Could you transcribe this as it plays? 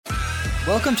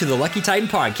Welcome to the Lucky Titan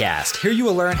Podcast. Here you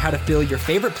will learn how to fill your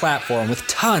favorite platform with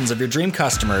tons of your dream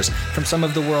customers from some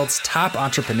of the world's top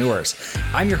entrepreneurs.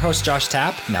 I'm your host, Josh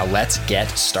Tapp. Now let's get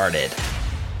started.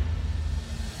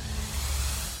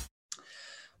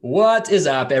 What is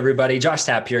up, everybody? Josh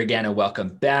Tapp here again, and welcome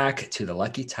back to the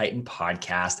Lucky Titan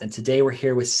Podcast. And today we're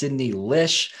here with Sydney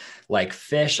Lich, like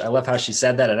fish. I love how she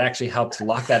said that. It actually helped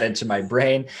lock that into my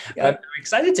brain. Yep. I'm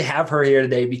excited to have her here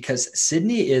today because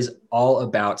Sydney is all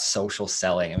about social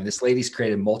selling. I mean, this lady's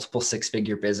created multiple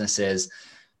six-figure businesses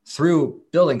through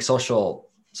building social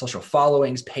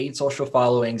followings, paid social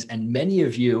followings. And many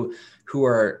of you who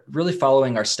are really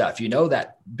following our stuff, you know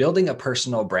that building a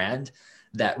personal brand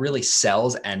that really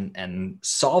sells and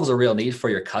solves a real need for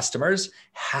your customers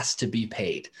has to be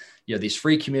paid. You know, these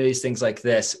free communities, things like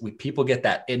this, people get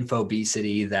that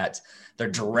infobesity that they're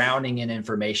drowning in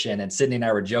information. And Sydney and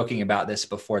I were joking about this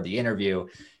before the interview.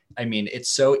 I mean, it's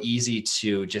so easy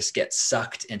to just get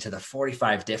sucked into the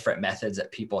 45 different methods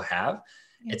that people have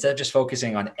instead of just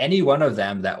focusing on any one of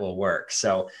them that will work.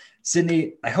 So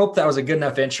Sydney, I hope that was a good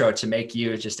enough intro to make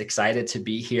you just excited to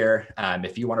be here.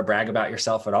 If you want to brag about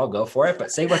yourself at all, go for it.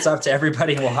 But say what's up to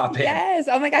everybody and we'll hop in. Yes.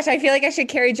 Oh my gosh. I feel like I should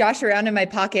carry Josh around in my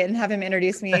pocket and have him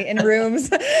introduce me in rooms.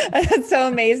 That's so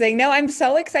amazing. No, I'm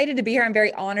so excited to be here. I'm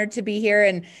very honored to be here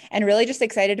and really just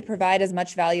excited to provide as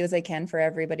much value as I can for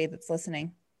everybody that's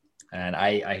listening. And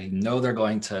I know they're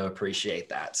going to appreciate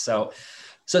that. So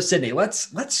Sydney, let's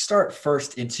start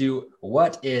first into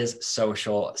what is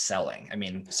social selling. I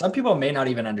mean, some people may not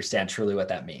even understand truly what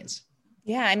that means.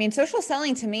 Yeah. I mean, social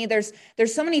selling to me, there's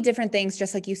so many different things,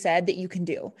 just like you said, that you can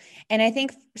do. And I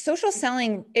think social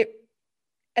selling,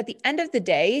 at the end of the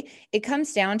day, it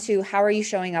comes down to how are you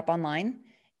showing up online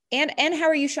and how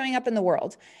are you showing up in the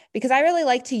world? Because I really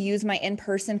like to use my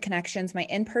in-person connections, my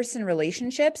in-person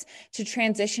relationships to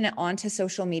transition it onto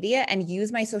social media and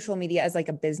use my social media as like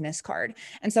a business card.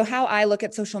 And so how I look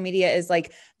at social media is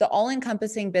like the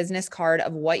all-encompassing business card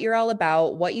of what you're all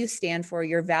about, what you stand for,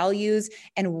 your values,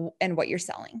 and what you're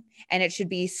selling. And it should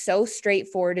be so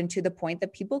straightforward and to the point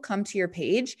that people come to your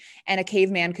page and a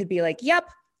caveman could be like, yep,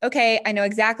 okay, I know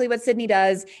exactly what Sydney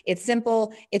does. It's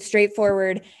simple, it's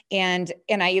straightforward, and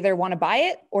I either want to buy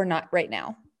it or not right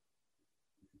now.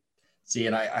 See,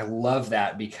 and I love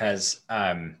that because,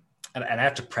 and I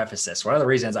have to preface this. One of the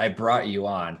reasons I brought you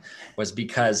on was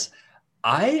because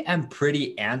I am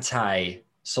pretty anti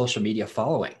social media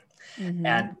following. Mm-hmm.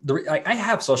 And I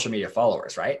have social media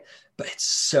followers, right? But it's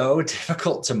so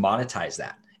difficult to monetize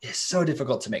that. It's so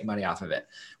difficult to make money off of it.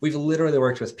 We've literally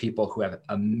worked with people who have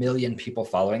 1 million people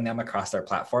following them across their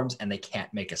platforms and they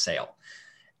can't make a sale.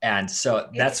 And so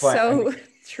that's why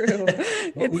true.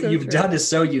 What you've done is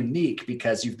so unique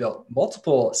because you've built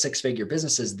multiple six-figure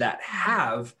businesses that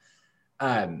have,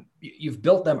 you've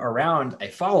built them around a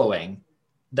following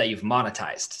that you've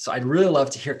monetized. So I'd really love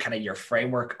to hear kind of your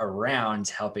framework around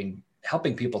helping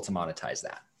people to monetize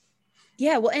that.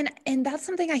 Yeah. Well, and that's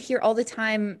something I hear all the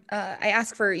time. I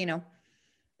ask for,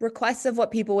 requests of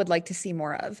what people would like to see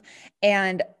more of.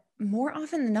 And more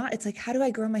often than not, it's like, how do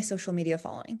I grow my social media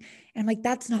following? And I'm like,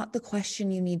 that's not the question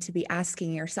you need to be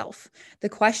asking yourself. The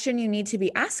question you need to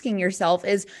be asking yourself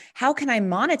is, how can I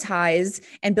monetize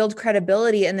and build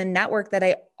credibility in the network that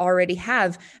I already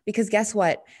have? Because guess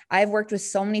what? I've worked with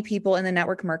so many people in the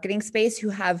network marketing space who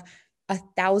have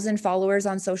 1,000 followers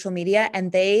on social media,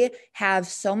 and they have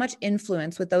so much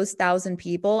influence with those 1,000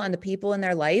 people and the people in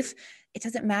their life. It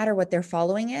doesn't matter what their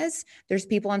following is. There's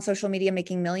people on social media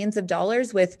making millions of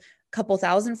dollars with a couple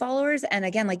thousand followers. And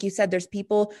again, like you said, there's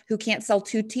people who can't sell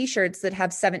 2 t-shirts that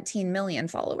have 17 million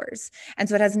followers. And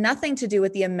so it has nothing to do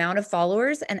with the amount of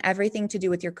followers and everything to do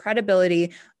with your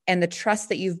credibility and the trust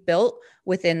that you've built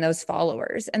within those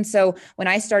followers. And so when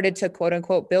I started to quote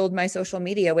unquote build my social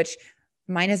media, which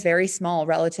mine is very small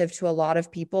relative to a lot of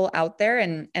people out there,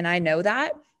 and I know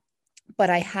that, but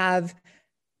I have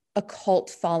a cult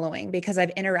following because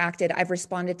I've interacted, I've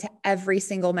responded to every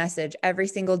single message, every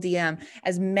single DM,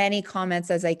 as many comments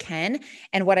as I can.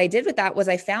 And what I did with that was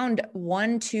I found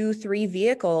 1, 2, 3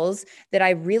 vehicles that I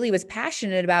really was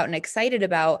passionate about and excited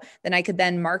about, then I could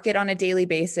then market on a daily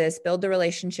basis, build a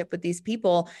relationship with these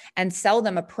people and sell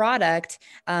them a product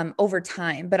over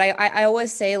time. But I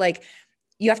always say, like,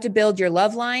 you have to build your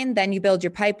love line, then you build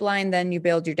your pipeline, then you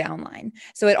build your downline.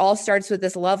 So it all starts with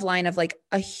this love line of like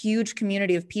a huge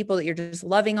community of people that you're just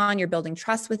loving on, you're building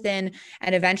trust within,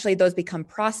 and eventually those become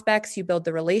prospects. You build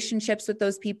the relationships with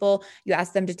those people. You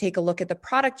ask them to take a look at the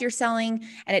product you're selling,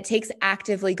 and it takes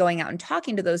actively going out and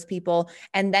talking to those people.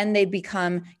 And then they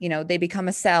become, they become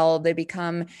a sell, they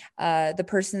become the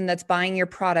person that's buying your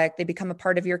product, they become a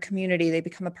part of your community, they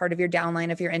become a part of your downline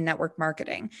if you're in network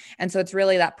marketing. And so it's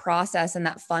really that process and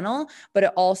that funnel, but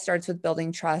it all starts with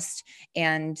building trust,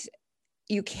 and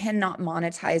you cannot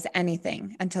monetize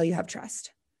anything until you have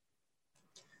trust.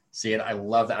 See, and I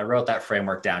love that. I wrote that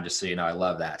framework down just so you know. I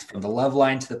love that, from the love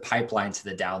line to the pipeline to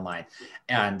the downline.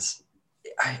 And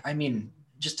I mean,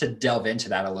 just to delve into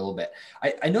that a little bit,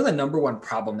 I know the number one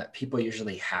problem that people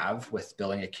usually have with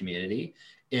building a community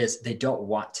is they don't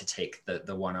want to take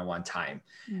the one-on-one time.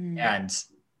 And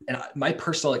my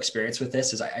personal experience with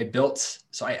this is I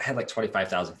had like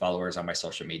 25,000 followers on my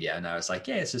social media, and I was like,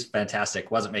 yeah, this is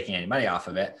fantastic. Wasn't making any money off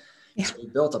of it. Yeah. So we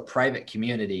built a private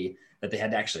community that they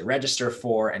had to actually register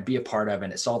for and be a part of.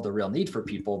 And it solved the real need for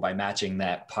people by matching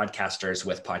that podcasters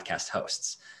with podcast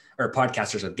hosts, or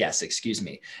podcasters with guests, excuse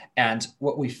me. And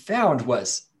what we found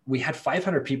was we had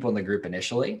 500 people in the group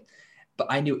initially, but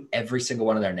I knew every single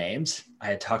one of their names. I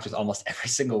had talked with almost every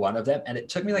single one of them, and it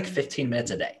took me like 15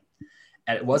 minutes a day.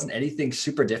 And it wasn't anything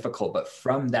super difficult, but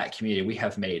from that community, we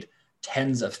have made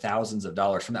tens of thousands of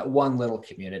dollars from that one little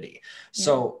community. Yeah.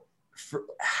 So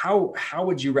how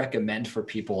would you recommend for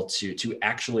people to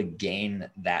actually gain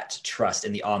that trust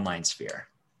in the online sphere?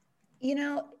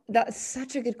 That's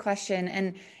such a good question.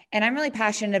 And I'm really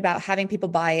passionate about having people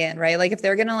buy in, right? Like if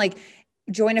they're going to like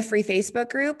join a free Facebook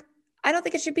group, I don't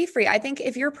think it should be free. I think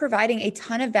if you're providing a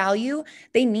ton of value,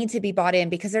 they need to be bought in,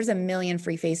 because there's a million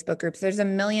free Facebook groups. There's a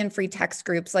million free text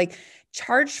groups. Like,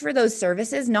 charge for those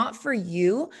services, not for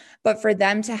you, but for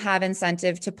them to have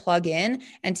incentive to plug in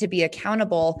and to be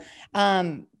accountable.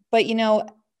 But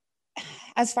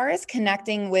as far as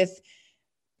connecting with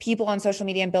people on social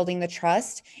media and building the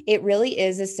trust, it really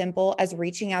is as simple as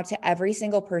reaching out to every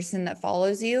single person that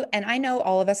follows you. And I know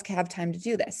all of us have time to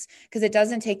do this because it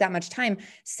doesn't take that much time.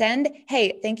 Send,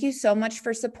 hey, thank you so much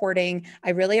for supporting.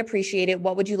 I really appreciate it.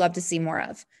 What would you love to see more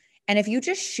of? And if you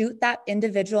just shoot that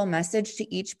individual message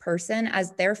to each person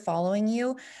as they're following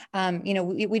you,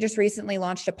 we just recently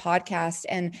launched a podcast,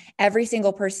 and every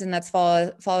single person that's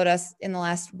followed us in the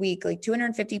last week, like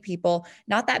 250 people,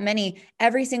 not that many,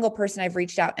 every single person I've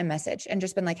reached out and messaged and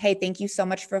just been like, hey, thank you so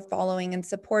much for following and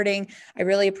supporting. I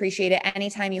really appreciate it.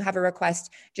 Anytime you have a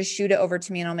request, just shoot it over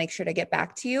to me and I'll make sure to get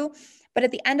back to you. But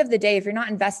at the end of the day, if you're not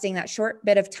investing that short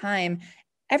bit of time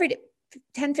every day,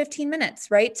 10, 15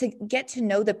 minutes, right, to get to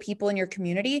know the people in your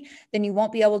community, then you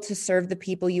won't be able to serve the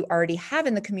people you already have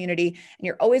in the community. And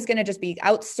you're always going to just be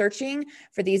out searching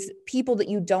for these people that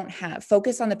you don't have.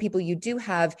 Focus on the people you do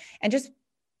have and just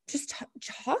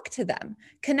talk to them,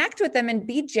 connect with them, and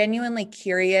be genuinely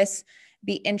curious.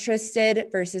 Be interested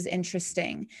versus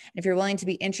interesting. And if you're willing to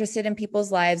be interested in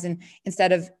people's lives, and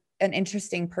instead of an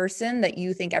interesting person that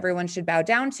you think everyone should bow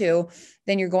down to,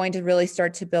 then you're going to really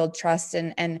start to build trust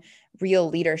and real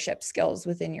leadership skills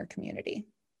within your community.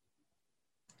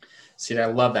 See, I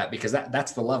love that, because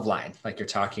that's the love line, like you're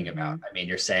talking about. I mean,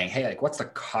 you're saying, hey, like, what's the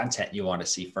content you want to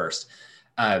see first?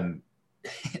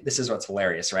 This is what's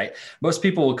hilarious, right? Most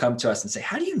people will come to us and say,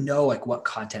 how do you know like what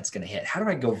content's going to hit? How do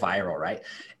I go viral? Right.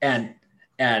 And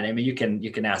I mean, you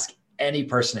can ask any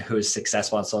person who is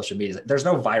successful on social media. There's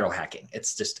no viral hacking.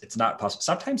 It's not possible.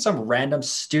 Sometimes some random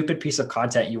stupid piece of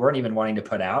content you weren't even wanting to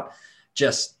put out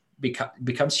just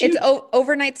becomes huge. It's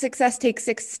overnight success takes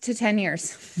 6 to 10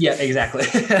 years. Yeah, exactly.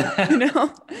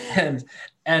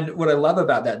 And what I love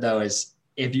about that though is,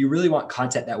 if you really want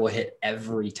content that will hit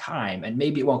every time, and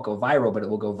maybe it won't go viral, but it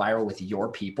will go viral with your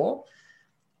people,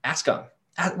 ask them,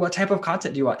 what type of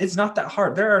content do you want? It's not that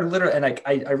hard. There are literally, and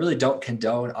I really don't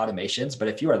condone automations, but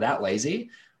if you are that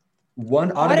lazy,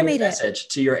 one automated message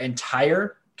to your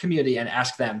entire community and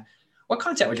ask them, what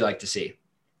content would you like to see?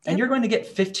 And you're going to get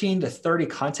 15 to 30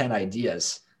 content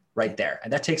ideas right there.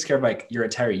 And that takes care of like your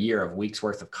entire year of weeks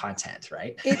worth of content,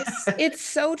 right? It's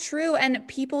so true. And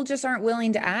people just aren't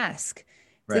willing to ask. It's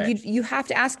right. Like you have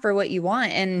to ask for what you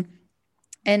want.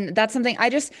 And that's something I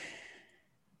just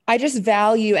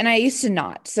value, and I used to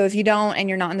not. So if you don't, and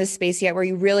you're not in this space yet where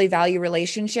you really value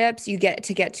relationships, you get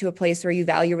to a place where you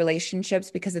value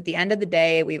relationships, because at the end of the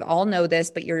day, we all know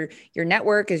this, but your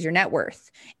network is your net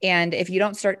worth. And if you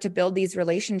don't start to build these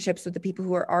relationships with the people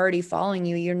who are already following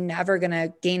you, you're never going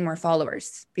to gain more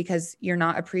followers, because you're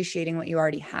not appreciating what you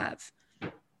already have.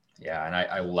 Yeah. And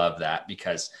I love that,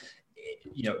 because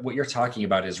what you're talking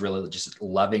about is really just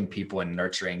loving people and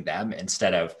nurturing them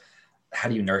instead of how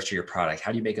do you nurture your product?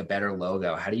 How do you make a better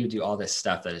logo? How do you do all this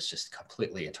stuff that is just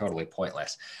completely and totally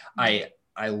pointless?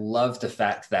 I love the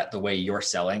fact that the way you're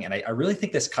selling, and I really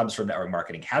think this comes from network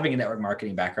marketing, having a network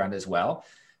marketing background as well.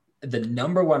 The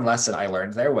number one lesson I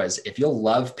learned there was if you'll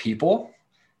love people,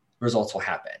 results will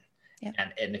happen. Yep.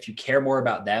 And if you care more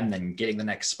about them than getting the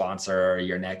next sponsor or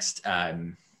your next,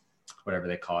 whatever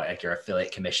they call it, like your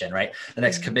affiliate commission, right? The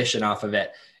next commission off of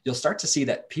it, you'll start to see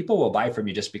that people will buy from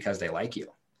you just because they like you.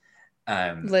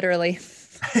 Literally.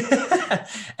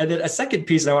 And then a second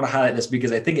piece, and I want to highlight this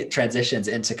because I think it transitions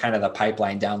into kind of the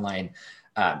pipeline downline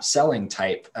selling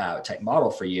type model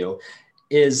for you,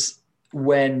 is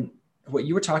when what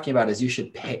you were talking about is you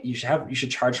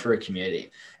should charge for a community.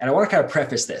 And I want to kind of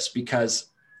preface this because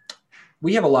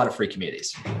we have a lot of free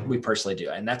communities. We personally do.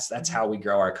 And that's how we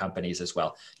grow our companies as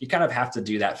well. You kind of have to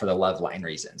do that for the love line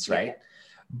reasons, right?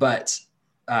 But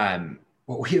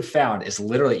what we have found is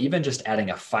literally even just adding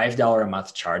a $5 a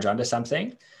month charge onto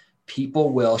something, people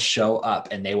will show up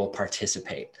and they will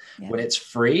participate. Yeah. When it's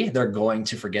free, they're going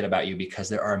to forget about you because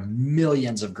there are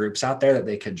millions of groups out there that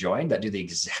they could join that do the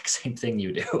exact same thing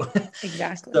you do.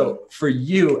 Exactly. So for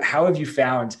you, how have you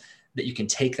found that you can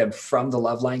take them from the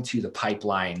love line to the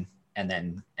pipeline and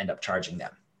then end up charging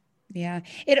them? Yeah,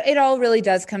 it all really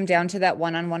does come down to that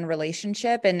one-on-one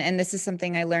relationship. And this is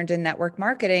something I learned in network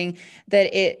marketing,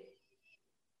 that it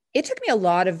took me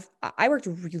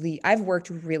I've worked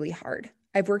really hard.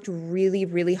 I've worked really,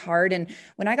 really hard. And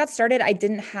when I got started, I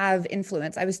didn't have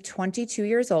influence. I was 22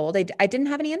 years old. I didn't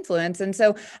have any influence. And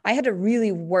so I had to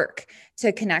really work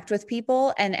to connect with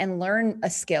people and learn a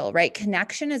skill, right?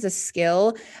 Connection is a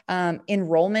skill.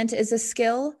 Enrollment is a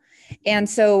skill. And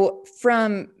so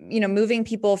from, moving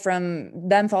people from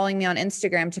them following me on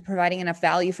Instagram to providing enough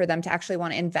value for them to actually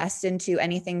want to invest into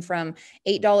anything from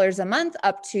 $8 a month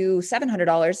up to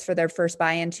 $700 for their first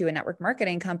buy into a network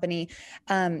marketing company.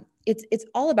 It's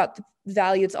all about the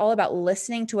value. It's all about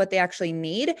listening to what they actually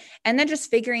need and then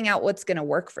just figuring out what's going to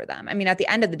work for them. I mean, at the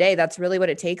end of the day, that's really what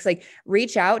it takes. Like,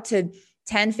 reach out to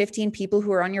 10, 15 people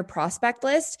who are on your prospect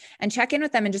list and check in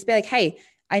with them and just be like, hey,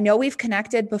 I know we've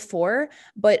connected before,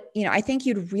 but I think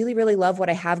you'd really, really love what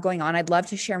I have going on. I'd love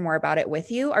to share more about it with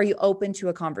you. Are you open to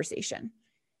a conversation?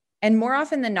 And more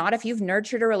often than not, if you've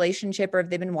nurtured a relationship or if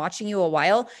they've been watching you a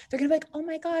while, they're going to be like, oh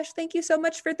my gosh, thank you so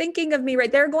much for thinking of me,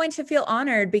 right? They're going to feel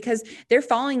honored because they're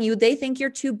following you. They think you're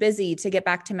too busy to get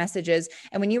back to messages.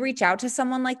 And when you reach out to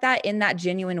someone like that in that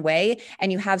genuine way,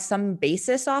 and you have some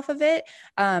basis off of it,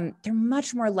 they're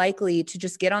much more likely to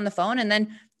just get on the phone and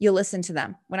then you listen to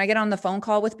them. When I get on the phone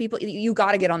call with people, you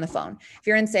got to get on the phone. If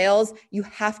you're in sales, you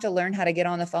have to learn how to get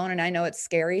on the phone. And I know it's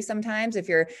scary sometimes if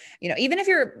you're, even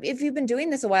if you've been doing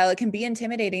this a while, it can be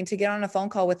intimidating to get on a phone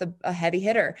call with a heavy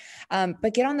hitter.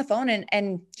 But get on the phone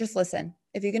and just listen.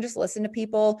 If you can just listen to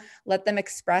people, let them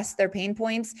express their pain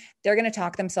points, they're going to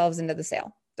talk themselves into the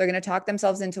sale. They're going to talk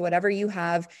themselves into whatever you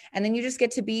have. And then you just get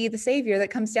to be the savior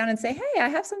that comes down and say, hey, I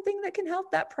have something that can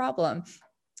help that problem.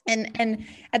 And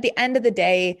at the end of the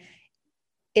day,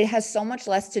 it has so much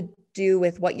less to do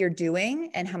with what you're doing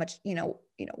and how much,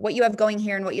 what you have going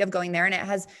here and what you have going there. And it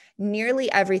has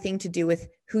nearly everything to do with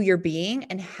who you're being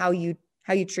and how you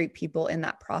treat people in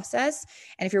that process.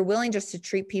 And if you're willing just to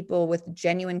treat people with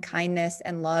genuine kindness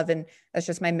and love, and that's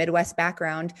just my Midwest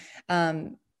background,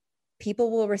 people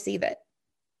will receive it.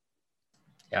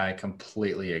 Yeah, I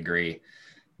completely agree.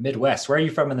 Midwest. Where are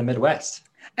you from in the Midwest?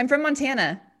 I'm from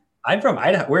Montana. I'm from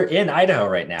Idaho. We're in Idaho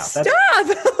right now. Stop.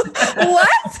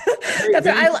 What?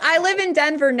 I live in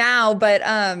Denver now, but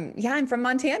I'm from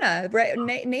Montana, right?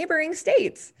 Neighboring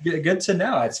states. Good to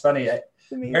know. It's funny.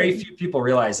 Very few people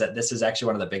realize that this is actually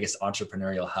one of the biggest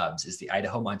entrepreneurial hubs is the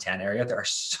Idaho, Montana area. There are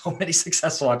so many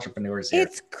successful entrepreneurs here.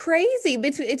 It's crazy.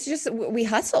 It's just, we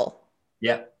hustle.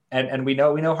 Yeah. And we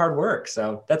know hard work.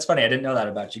 So that's funny. I didn't know that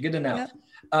about you. Good to know.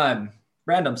 Yeah.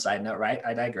 Random side note, right?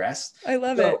 I digress. I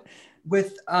love it.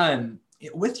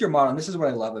 With your model, and this is what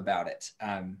I love about it.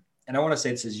 And I want to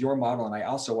say this is your model. And I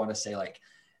also want to say, like,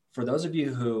 for those of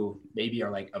you who maybe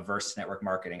are like averse to network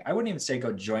marketing, I wouldn't even say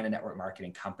go join a network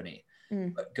marketing company,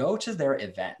 but go to their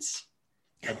events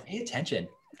and pay attention.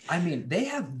 I mean, they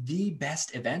have the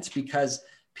best events because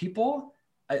people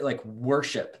like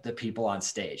worship the people on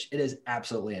stage. It is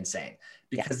absolutely insane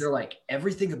because they're like,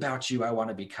 everything about you, I want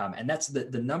to become. And that's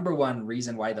the number one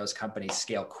reason why those companies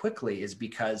scale quickly is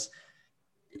because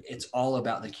it's all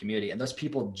about the community. And those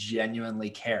people genuinely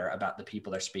care about the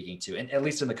people they're speaking to. And at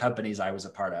least in the companies I was a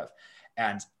part of.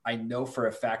 And I know for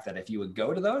a fact that if you would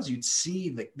go to those, you'd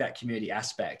see that community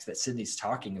aspect that Sydney's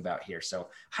talking about here. So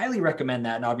highly recommend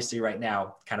that. And obviously right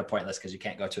now, kind of pointless because you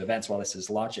can't go to events while this is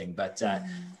launching. But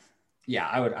yeah,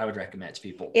 I would recommend it to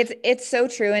people. It's so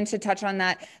true. And to touch on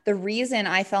that, the reason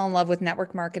I fell in love with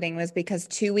network marketing was because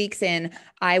 2 weeks in,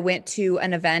 I went to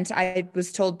an event. I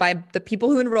was told by the people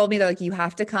who enrolled me, they're like, you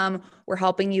have to come. We're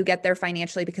helping you get there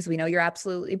financially because we know you're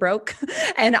absolutely broke.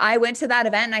 And I went to that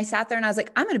event and I sat there and I was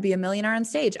like, I'm going to be a millionaire on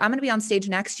stage. I'm going to be on stage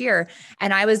next year.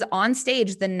 And I was on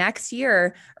stage the next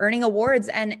year earning awards.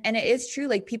 And it is true.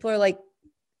 Like people are like,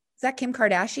 is that Kim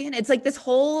Kardashian? It's like this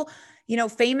whole,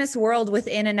 famous world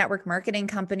within a network marketing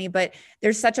company, but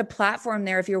there's such a platform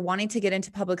there. If you're wanting to get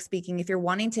into public speaking, if you're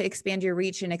wanting to expand your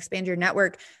reach and expand your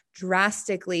network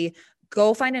drastically,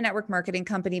 go find a network marketing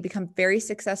company, become very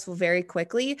successful very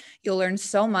quickly. You'll learn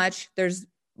so much. There's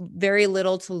very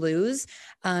little to lose.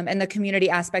 And the community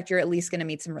aspect, you're at least going to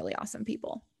meet some really awesome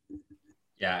people.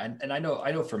 Yeah. And I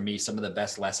know for me, some of the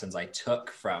best lessons I took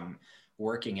from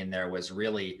working in there was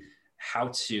really how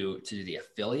to do the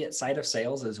affiliate side of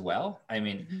sales as well. I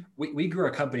mean, we grew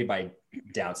a company by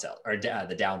downsell or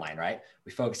the downline, right?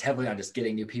 We focused heavily on just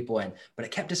getting new people in, but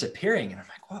it kept disappearing. And I'm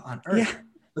like, what on earth? Yeah.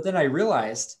 But then I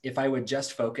realized if I would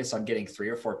just focus on getting 3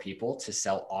 or 4 people to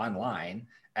sell online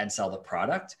and sell the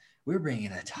product, we were bringing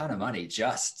in a ton of money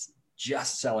just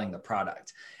selling the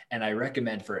product. And I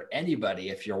recommend for anybody,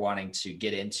 if you're wanting to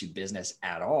get into business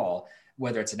at all,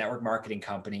 whether it's a network marketing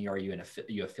company or you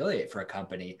affiliate for a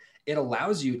company, it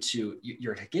allows you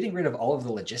you're getting rid of all of the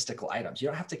logistical items. You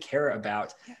don't have to care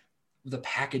about the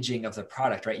packaging of the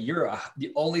product, right?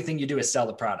 The only thing you do is sell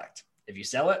the product. If you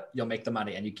sell it, you'll make the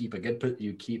money and you keep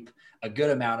a good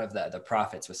amount of the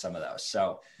profits with some of those.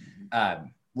 So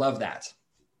love that.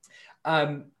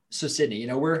 So Sydney,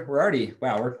 we're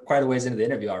quite a ways into the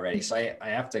interview already. So I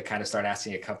have to kind of start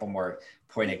asking a couple more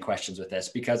pointed questions with this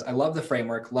because I love the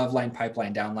framework, love line,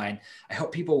 pipeline, downline. I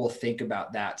hope people will think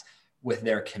about that with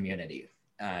their community.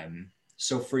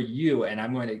 So for you, and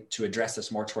I'm going to address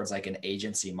this more towards like an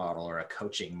agency model or a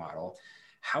coaching model,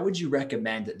 how would you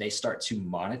recommend that they start to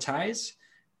monetize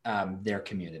their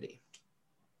community?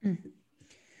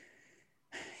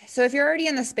 So if you're already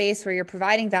in the space where you're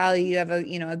providing value, you have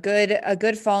a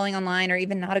good following online, or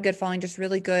even not a good following, just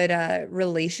really good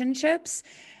relationships.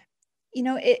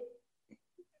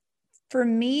 For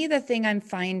me, the thing I'm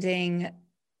finding,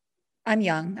 I'm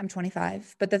young, I'm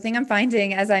 25, but the thing I'm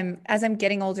finding as I'm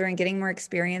getting older and getting more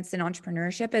experienced in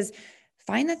entrepreneurship is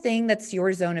find the thing that's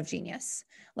your zone of genius.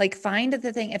 Like find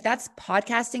the thing, if that's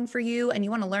podcasting for you and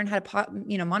you want to learn how to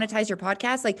monetize your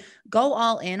podcast, like go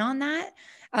all in on that.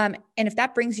 And if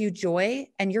that brings you joy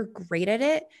and you're great at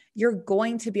it, you're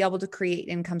going to be able to create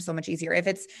income so much easier. If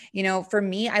it's, for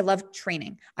me, I love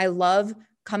training. I love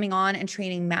coming on and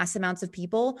training mass amounts of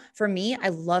people. For me, I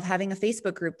love having a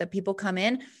Facebook group that people come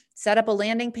in, set up a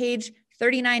landing page,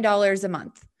 $39 a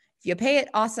month. If you pay it,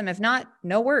 awesome. If not,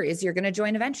 no worries. You're going to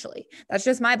join eventually. That's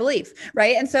just my belief.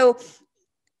 Right. And so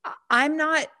I'm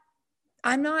not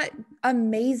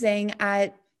amazing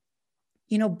at,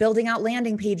 building out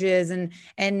landing pages and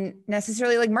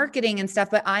necessarily like marketing and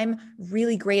stuff, but I'm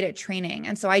really great at training.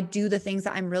 And so I do the things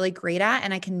that I'm really great at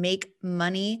and I can make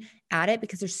money at it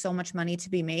because there's so much money to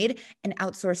be made and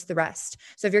outsource the rest.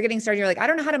 So if you're getting started, you're like, I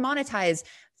don't know how to monetize,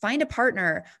 find a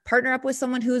partner up with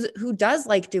someone who does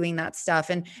like doing that stuff.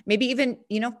 And maybe even,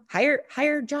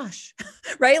 hire Josh,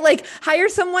 right? Like hire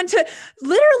someone to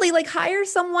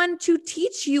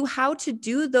teach you how to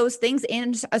do those things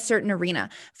in a certain arena.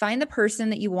 Find the person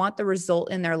that you want the result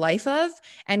in their life of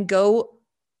and go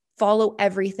follow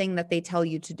everything that they tell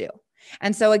you to do.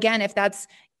 And so again,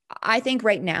 I think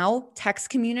right now, text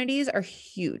communities are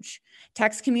huge.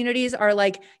 Text communities are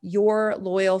like your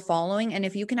loyal following. And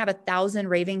if you can have 1,000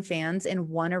 raving fans in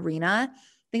one arena,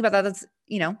 think about that. That's,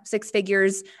 6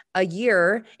 figures a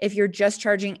year. If you're just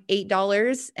charging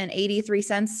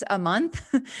 $8.83 a month,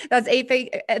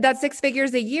 that's 6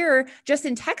 figures a year just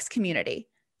in text community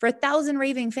for 1,000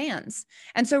 raving fans.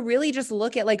 And so really just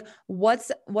look at like,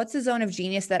 what's a zone of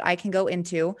genius that I can go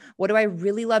into? What do I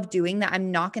really love doing that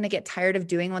I'm not going to get tired of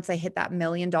doing once I hit that $1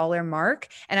 million mark?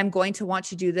 And I'm going to want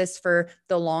to do this for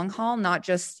the long haul, not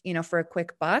just, for a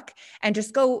quick buck, and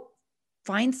just go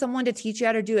find someone to teach you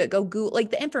how to do it. Go Google,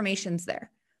 like the information's there.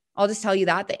 I'll just tell you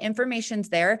that the information's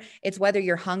there. It's whether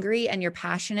you're hungry and you're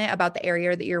passionate about the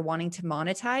area that you're wanting to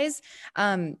monetize.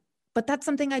 But that's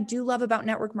something I do love about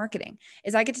network marketing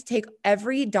is I get to take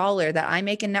every dollar that I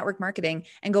make in network marketing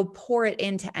and go pour it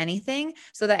into anything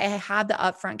so that I have the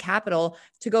upfront capital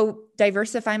to go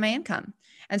diversify my income.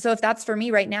 And so if that's for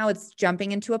me right now, it's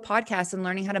jumping into a podcast and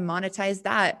learning how to monetize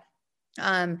that.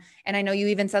 And I know you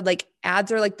even said like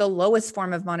ads are like the lowest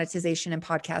form of monetization in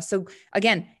podcasts. So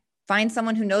again, find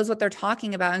someone who knows what they're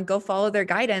talking about and go follow their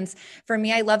guidance. For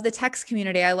me, I love the text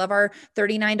community. I love our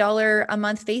 $39 a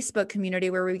month Facebook community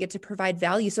where we get to provide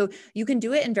value. So you can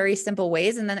do it in very simple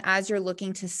ways. And then as you're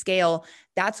looking to scale,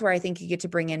 that's where I think you get to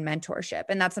bring in mentorship.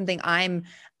 And that's something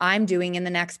I'm doing in the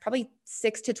next probably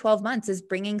 6 to 12 months, is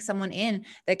bringing someone in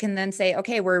that can then say,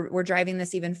 okay, we're driving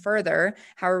this even further.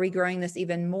 How are we growing this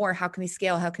even more? How can we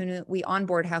scale? How can we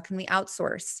onboard? How can we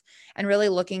outsource? And really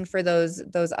looking for those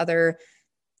other,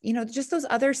 just those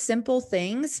other simple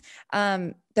things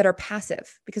that are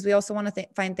passive, because we also want to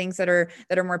find things that are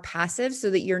more passive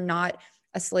so that you're not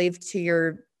a slave to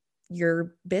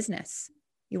your business.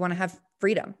 You want to have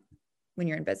freedom when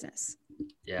you're in business.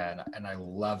 Yeah. And I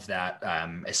love that.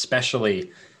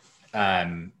 Especially,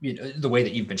 the way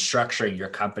that you've been structuring your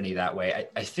company that way.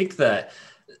 I think that,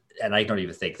 and I don't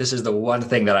even think, this is the one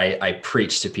thing that I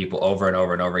preach to people over and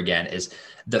over and over again, is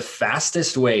the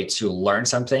fastest way to learn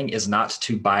something is not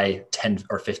to buy 10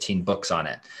 or 15 books on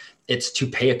it. It's to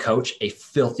pay a coach a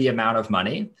filthy amount of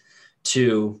money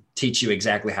to teach you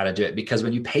exactly how to do it. Because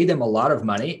when you pay them a lot of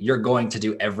money, you're going to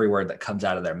do every word that comes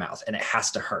out of their mouth, and it has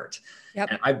to hurt.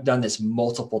 Yep. And I've done this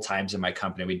multiple times in my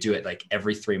company. We do it like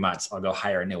every 3 months. I'll go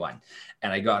hire a new one,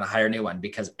 and I go out and hire a new one,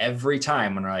 because every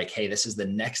time when we're like, hey, this is the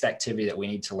next activity that we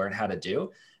need to learn how to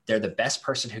do, they're the best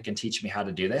person who can teach me how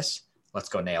to do this. Let's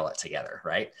go nail it together.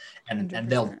 Right. And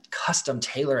they'll custom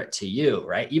tailor it to you.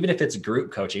 Right. Even if it's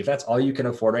group coaching, if that's all you can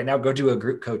afford right now, go do a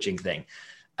group coaching thing.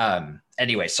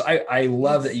 Anyway, so I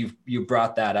love that you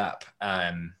brought that up.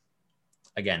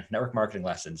 Again, network marketing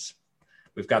lessons.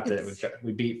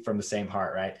 We beat from the same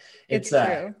heart, right? It's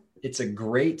true. It's a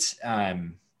great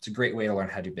way to learn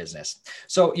how to do business.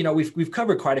 So, we've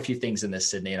covered quite a few things in this,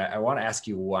 Sydney, and I want to ask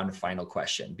you one final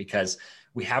question, because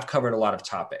we have covered a lot of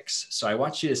topics. So I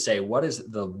want you to say, what is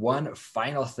the one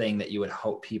final thing that you would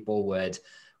hope people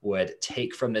would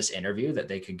take from this interview that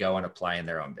they could go and apply in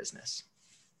their own business?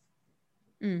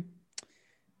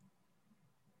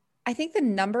 I think the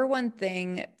number one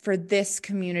thing for this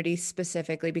community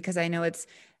specifically, because I know it's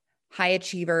high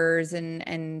achievers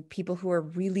and people who are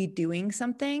really doing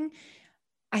something,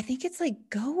 I think it's like,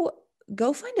 go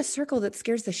find a circle that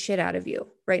scares the shit out of you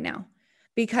right now.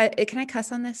 Because can I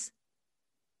cuss on this?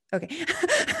 Okay.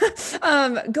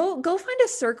 Go find a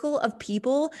circle of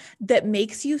people that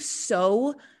makes you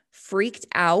so freaked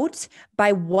out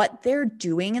by what they're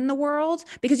doing in the world,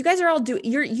 because you guys are all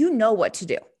you know what to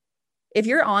do. If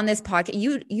you're on this podcast,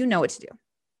 you know what to do.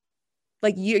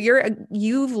 Like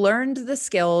you've learned the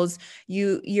skills,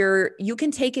 you can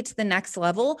take it to the next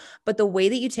level, but the way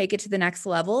that you take it to the next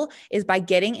level is by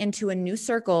getting into a new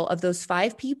circle of those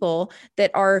 5 people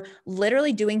that are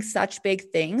literally doing such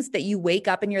big things that you wake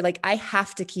up and you're like, I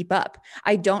have to keep up.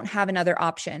 I don't have another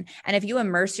option. And if you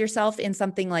immerse yourself in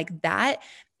something like that,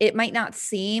 it might not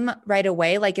seem right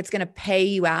away like it's going to pay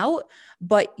you out,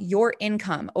 but your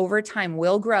income over time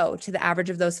will grow to the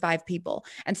average of those 5 people.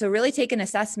 And so really take an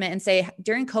assessment and say,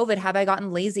 during COVID, have I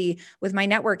gotten lazy with my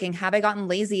networking? Have I gotten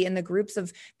lazy in the groups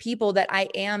of people that I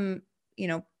am,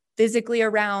 physically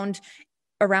around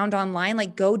online?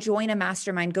 Like, go join a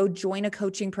mastermind, go join a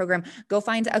coaching program, go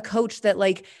find a coach that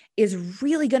like is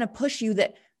really going to push you,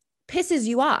 that pisses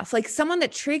you off, like someone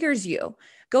that triggers you.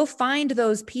 Go find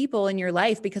those people in your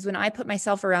life, because when I put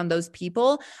myself around those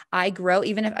people, I grow.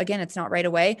 Even if, again, it's not right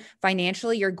away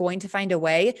financially, you're going to find a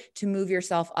way to move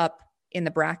yourself up in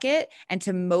the bracket and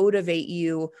to motivate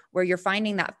you, where you're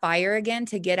finding that fire again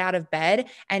to get out of bed,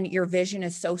 and your vision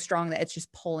is so strong that it's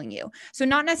just pulling you. So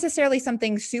not necessarily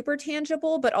something super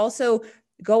tangible, but also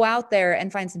go out there and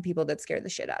find some people that scare the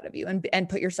shit out of you, and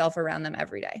put yourself around them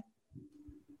every day.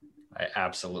 I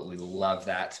absolutely love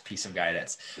that piece of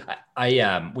guidance. We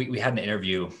had an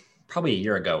interview probably a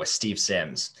year ago with Steve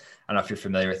Sims. I don't know if you're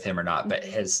familiar with him or not, but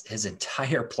his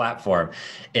entire platform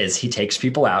is he takes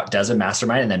people out, does a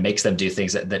mastermind, and then makes them do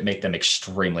things that make them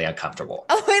extremely uncomfortable.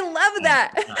 Oh, I love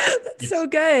that. That's so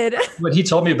good. When he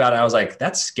told me about it, I was like,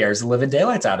 that scares the living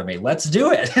daylights out of me. Let's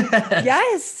do it.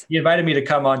 Yes. He invited me to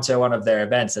come on to one of their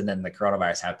events, and then the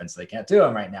coronavirus happened, so they can't do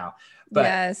them right now. But,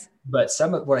 yes. But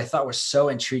some of what I thought was so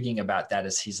intriguing about that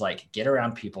is he's like, get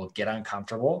around people, get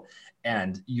uncomfortable,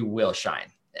 and you will shine.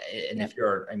 And yep.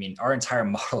 Our entire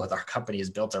model with our company is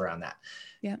built around that.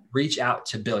 Yeah. Reach out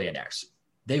to billionaires.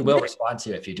 They will respond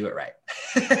to you if you do it right.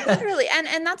 Really.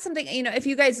 And that's something, if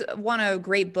you guys want a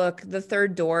great book, The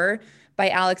Third Door by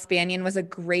Alex Banyan was a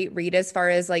great read, as far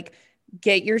as like,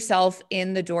 get yourself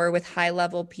in the door with high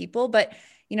level people. But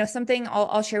something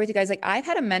I'll share with you guys, like, I've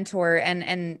had a mentor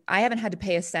and I haven't had to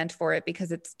pay a cent for it,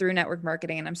 because it's through network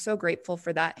marketing, and I'm so grateful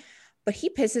for that. but he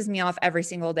pisses me off every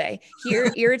single day. He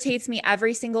irritates me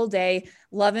every single day.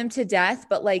 Love him to death.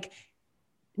 But like,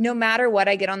 no matter what,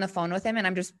 I get on the phone with him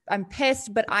and I'm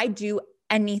pissed, but I do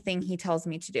anything he tells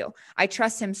me to do. I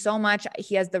trust him so much.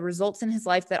 He has the results in his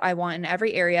life that I want in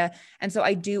every area. And so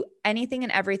I do anything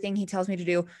and everything he tells me to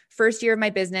do. First year of my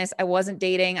business, I wasn't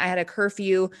dating. I had a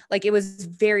curfew. Like, it was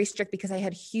very strict because I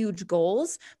had huge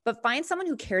goals. But find someone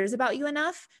who cares about you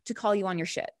enough to call you on your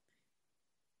shit.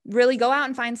 Really go out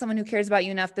and find someone who cares about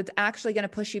you enough that's actually going to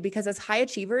push you, because as high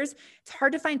achievers, it's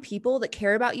hard to find people that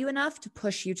care about you enough to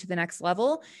push you to the next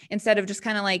level, instead of just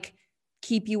kind of like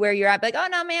keep you where you're at. Like, oh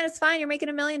no, man, it's fine. You're making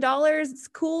 $1 million. It's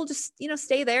cool. Just,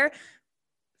 stay there.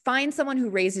 Find someone who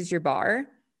raises your bar,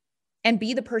 and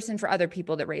be the person for other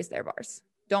people that raise their bars.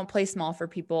 Don't play small for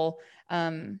people.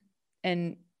 And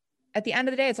at the end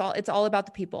of the day, it's all about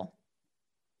the people.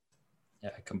 Yeah,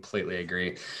 I completely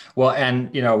agree. Well,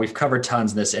 and we've covered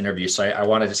tons in this interview, so I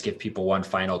want to just give people one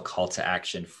final call to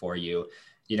action for you.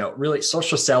 Really,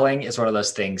 social selling is one of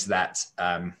those things that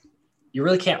you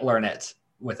really can't learn it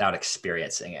without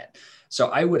experiencing it. So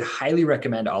I would highly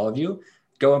recommend all of you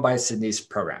go and buy Sydney's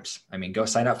programs. I mean, go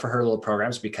sign up for her little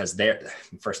programs, because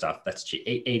first off, that's cheap,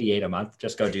 $88 a month.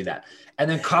 Just go do that. And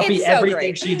then copy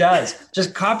everything she does.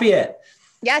 Just copy it.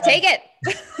 Yeah, take it.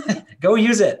 Go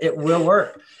use it. It will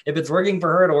work. If it's working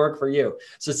for her, it'll work for you.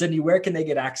 So Sydney, where can they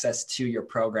get access to your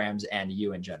programs and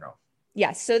you in general?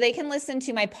 Yes. So they can listen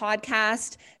to my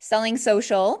podcast, Selling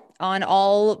Social, on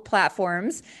all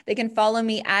platforms. They can follow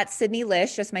me at Sydney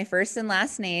Lich, just my first and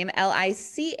last name,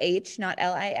 Lich, not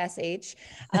Lish.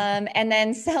 And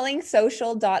then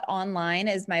sellingsocial.online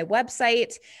is my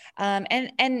website.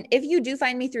 And if you do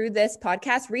find me through this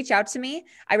podcast, reach out to me.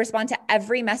 I respond to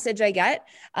every message I get.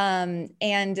 And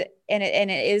it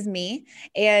is me.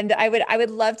 And I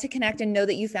would love to connect and know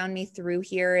that you found me through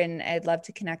here. And I'd love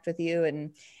to connect with you.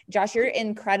 And Josh, you're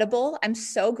incredible. I'm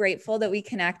so grateful that we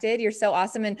connected. You're so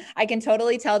awesome. And I can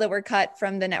totally tell that we're cut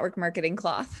from the network marketing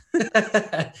cloth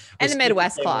and the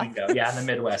Midwest cloth. Yeah, and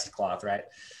the Midwest cloth, right?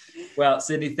 Well,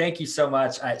 Sydney, thank you so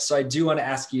much. So I do want to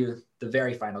ask you the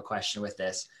very final question with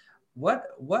this. What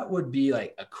would be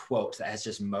like a quote that has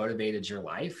just motivated your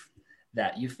life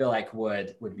that you feel like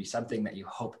would be something that you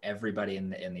hope everybody in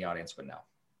the audience would know?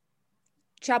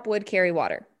 Chop wood, carry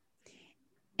water.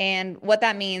 And what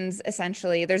that means,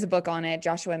 essentially, there's a book on it,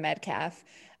 Joshua Metcalf.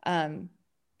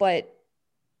 But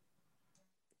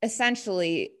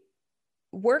essentially,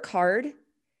 work hard,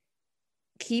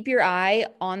 keep your eye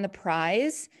on the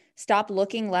prize, stop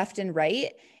looking left and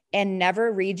right, and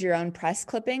never read your own press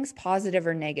clippings, positive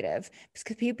or negative,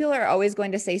 because people are always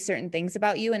going to say certain things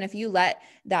about you. And if you let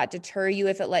that deter you,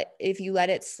 if you let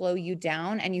it slow you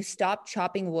down, and you stop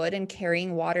chopping wood and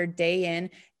carrying water day in,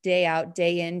 day out,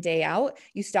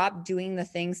 you stop doing the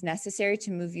things necessary to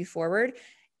move you forward.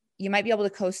 You might be able to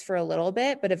coast for a little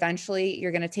bit, but eventually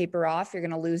you're going to taper off. You're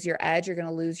going to lose your edge. You're going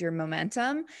to lose your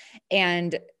momentum.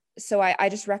 And so I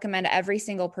just recommend every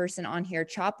single person on here,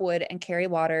 chop wood and carry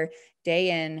water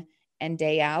day in and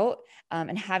day out.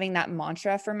 And having that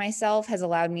mantra for myself has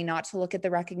allowed me not to look at the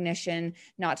recognition,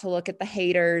 not to look at the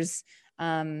haters,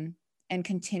 and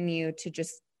continue to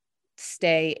just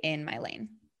stay in my lane.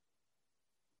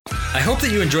 I hope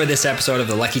that you enjoyed this episode of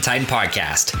the Lucky Titan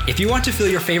podcast. If you want to fill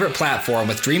your favorite platform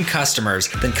with dream customers,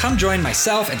 then come join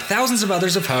myself and thousands of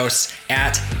others of hosts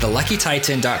at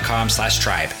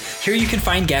theluckytitan.com/tribe. Here you can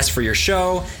find guests for your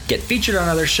show, get featured on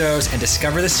other shows, and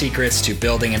discover the secrets to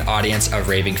building an audience of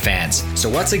raving fans. So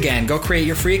once again, go create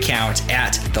your free account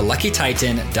at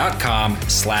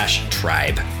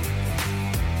theluckytitan.com/tribe.